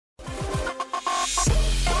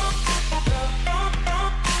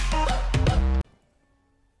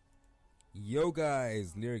Yo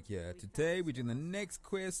guys, Leoric here. Today we're doing the next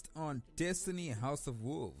quest on Destiny House of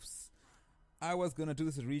Wolves. I was gonna do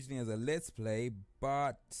this originally as a let's play,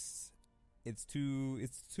 but it's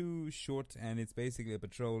too short and it's basically a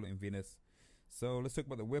patrol in Venus. So let's talk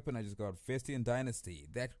about the weapon I just got, Vestian Dynasty.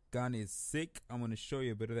 That gun is sick. I'm gonna show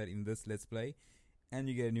you a bit of that in this let's play. And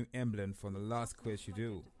you get a new emblem from the last quest you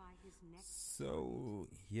do. So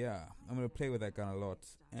yeah, I'm gonna play with that gun a lot.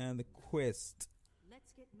 And the quest,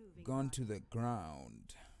 gone to the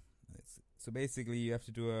ground. So basically you have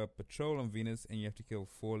to do a patrol on Venus and you have to kill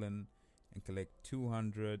Fallen and collect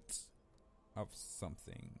 200 of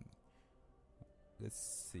something.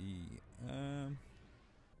 Let's see.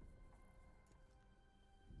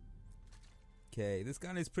 Okay, this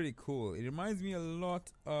gun is pretty cool. It reminds me a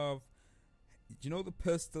lot of, you know, the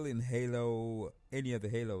pistol in Halo, any of the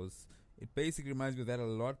Halos. It basically reminds me of that a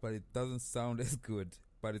lot, but it doesn't sound as good.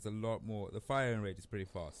 But it's a lot more. The firing rate is pretty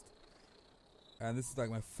fast, and this is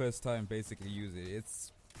like my first time basically using it.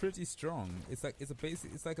 It's pretty strong. It's like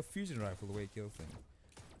a fusion rifle the way it kills things.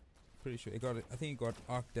 Pretty sure it got. I think it got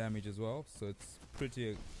arc damage as well, so it's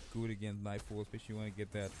pretty good against Nightfall, especially when you want to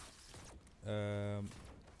get that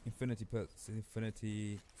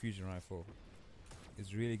Infinity fusion rifle.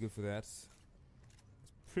 It's really good for that.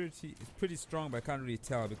 It's pretty strong, but I can't really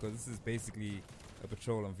tell because this is basically a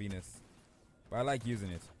patrol on Venus. But I like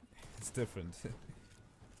using it. It's different.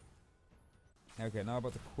 Okay, now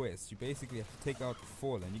about the quest. You basically have to take out the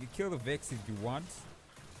Fallen. You can kill the Vex if you want,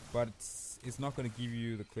 but it's not going to give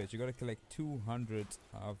you the quest. You got to collect 200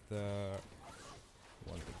 of the...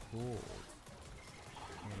 what are they called?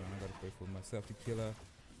 Hold on, I got to pay for myself to kill a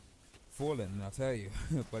Fallen, I'll tell you.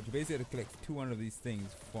 But you basically have to collect 200 of these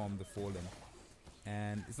things from the Fallen.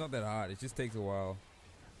 And it's not that hard. It just takes a while.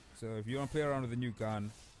 So if you want to play around with a new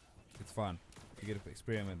gun, it's fun. You get to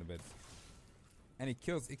experiment a bit, and it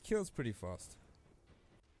kills pretty fast.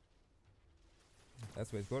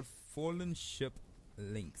 That's what it's called. Fallen ship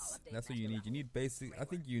links. That's what you need. You need basic. I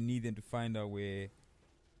think you need them to find out where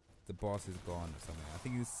the boss is gone or something. I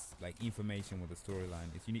think it's like information with the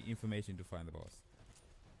storyline. It's you need information to find the boss.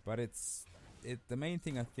 But the main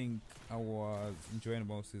thing I think I was enjoying the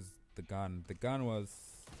most is the gun. The gun was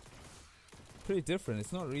pretty different.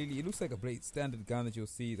 It's not really. It looks like a standard gun that you'll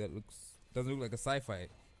see that doesn't look like a sci-fi.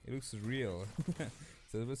 It looks real. So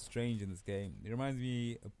it's a bit strange in this game. It reminds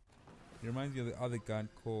me of the other gun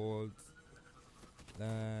called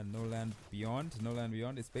No Land Beyond. No Land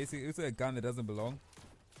Beyond. It's like a gun that doesn't belong.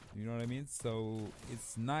 You know what I mean? So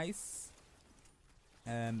it's nice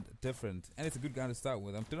and different, and it's a good gun to start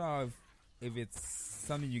with. I don't know if it's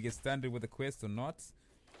something you get standard with the quest or not,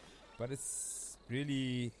 but it's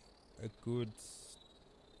really a good.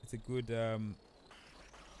 It's a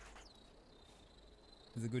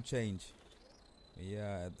good change.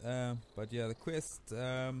 Yeah, but yeah, the quest,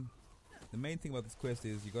 the main thing about this quest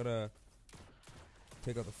is you gotta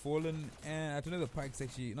take out the Fallen, and I don't know the pikes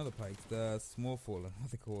actually, not the pikes, the small Fallen, what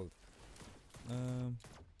are they called?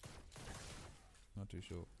 Not too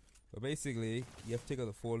sure. But basically, you have to take out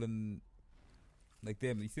the Fallen, like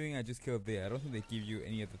them. The thing I just killed there, I don't think they give you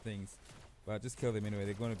any of the things, but just kill them anyway,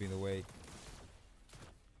 they're gonna be in the way.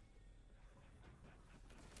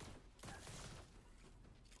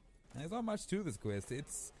 And there's not much to this quest.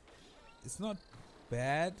 It's not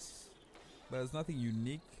bad, but there's nothing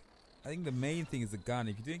unique. I think the main thing is the gun.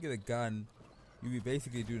 If you didn't get a gun, you'd be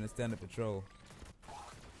basically doing a standard patrol.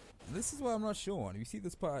 And this is what I'm not sure on. You see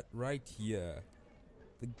this part right here.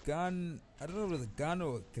 The gun, I don't know if it's a gun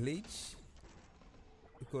or a glitch,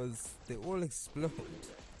 because they all explode.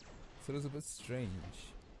 So it's a bit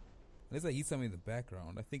strange. Unless I hit something in the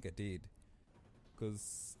background. I think I did,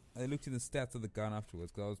 because I looked in the stats of the gun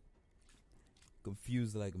afterwards, because I was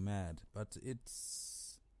confused like mad. But it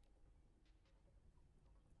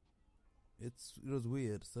was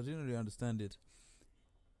weird, so I didn't really understand it.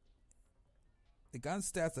 The gun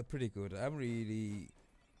stats are pretty good. I haven't really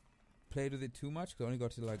played with it too much, because I only got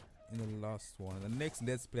to like in the last one. The next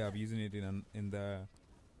let's play I'll be using it in the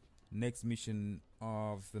next mission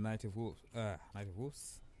of the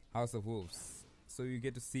House of Wolves. So you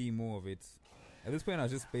get to see more of it. At this point I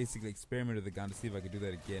just basically experimented with the gun to see if I could do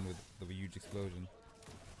that again with the huge explosion.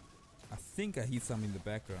 I think I hit something in the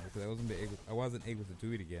background because I wasn't able to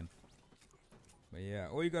do it again. But yeah,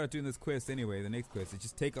 all you gotta do in this quest anyway, the next quest, is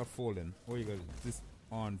just take out Fallen. All you gotta do is just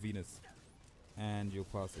on Venus, and you'll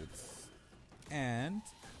pass it. And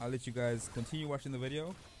I'll let you guys continue watching the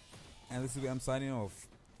video, and this is where I'm signing off.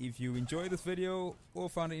 If you enjoyed this video or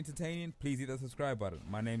found it entertaining, please hit that subscribe button.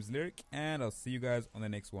 My name's Leoric, and I'll see you guys on the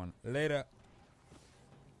next one. Later.